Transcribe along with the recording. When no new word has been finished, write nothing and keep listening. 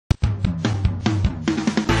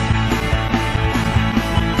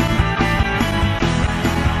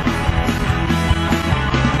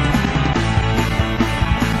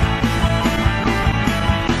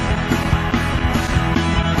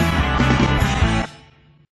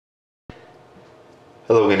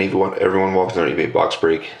Hello again, everyone. Welcome to our eBay box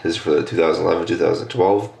break. This is for the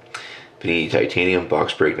 2011-2012 Panini Titanium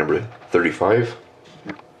box break number 35.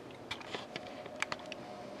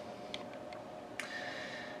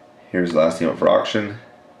 Here's the last team up for auction.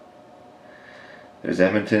 There's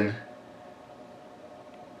Edmonton.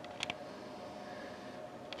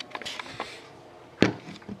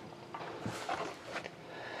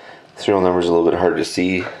 Serial number is a little bit hard to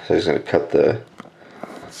see, so I'm just going to cut the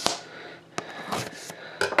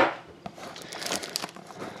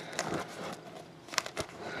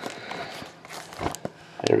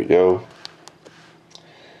there we go.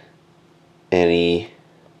 NE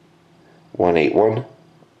 181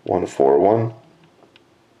 141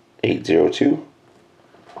 802.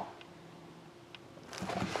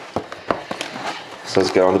 So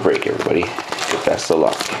let's get on the break, everybody. Best of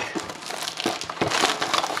luck.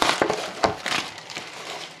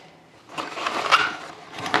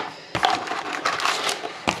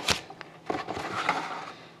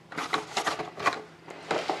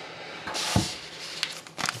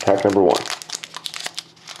 Pack number 1.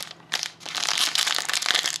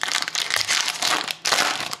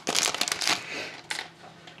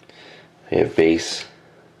 We have base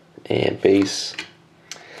and base.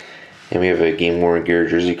 And we have a game worn gear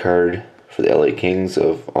jersey card for the LA Kings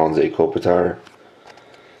of Anze Kopitar.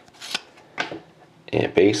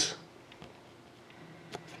 And base.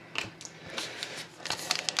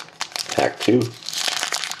 Pack 2.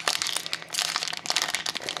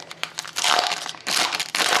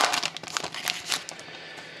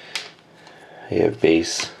 We have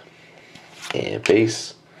base and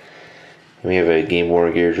base. And we have a game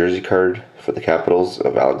worn gear jersey card for the Capitals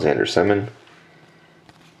of Alexander Semin.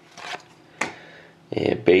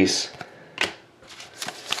 And base.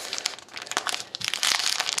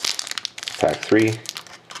 Pack 3.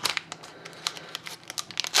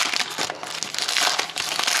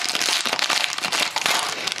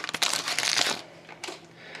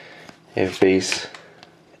 And base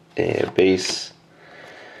and base.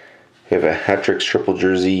 We have a hat-trick triple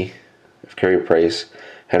jersey of Carey Price,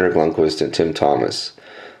 Henrik Lundqvist, and Tim Thomas.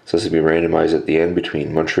 So this will be randomized at the end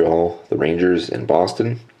between Montreal, the Rangers, and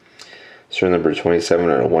Boston. Serial number 27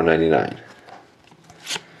 out of 199.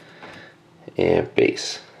 And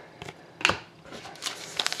base.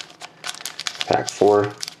 Pack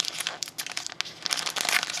 4.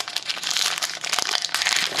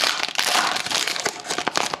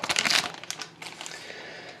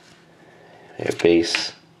 We have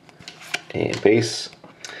base and base.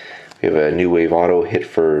 We have a New Wave Auto hit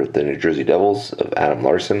for the New Jersey Devils of Adam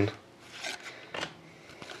Larson.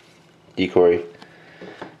 Decoy.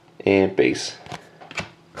 And base.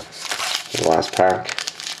 The last pack.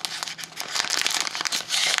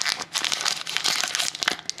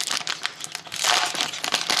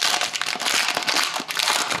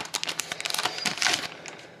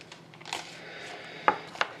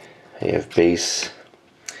 I have base.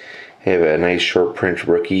 I have a nice short print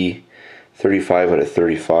rookie, 35 out of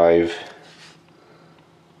 35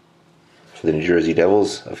 for the New Jersey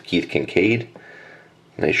Devils of Keith Kincaid.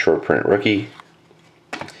 Nice short print rookie.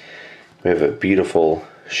 We have a beautiful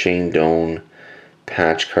Shane Doan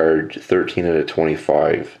patch card, 13 out of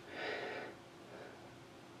 25.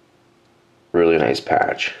 Really nice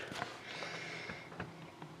patch.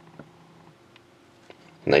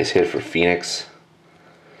 Nice hit for Phoenix.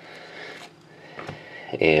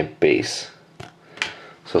 And base.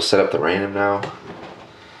 So set up the random now.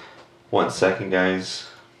 1 second, guys.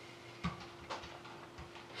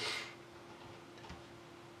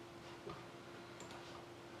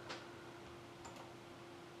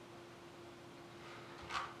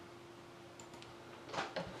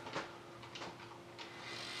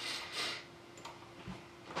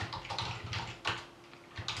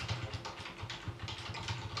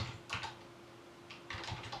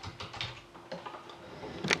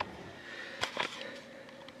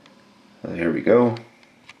 Here we go.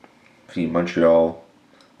 Between Montreal,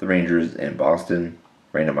 the Rangers, and Boston.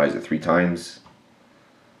 Randomize it 3 times.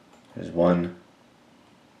 There's 1,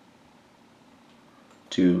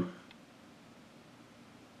 2,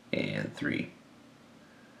 and 3.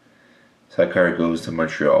 So that card goes to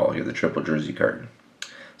Montreal. You have the triple jersey card.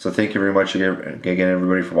 So thank you very much again,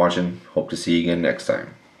 everybody, for watching. Hope to see you again next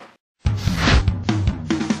time.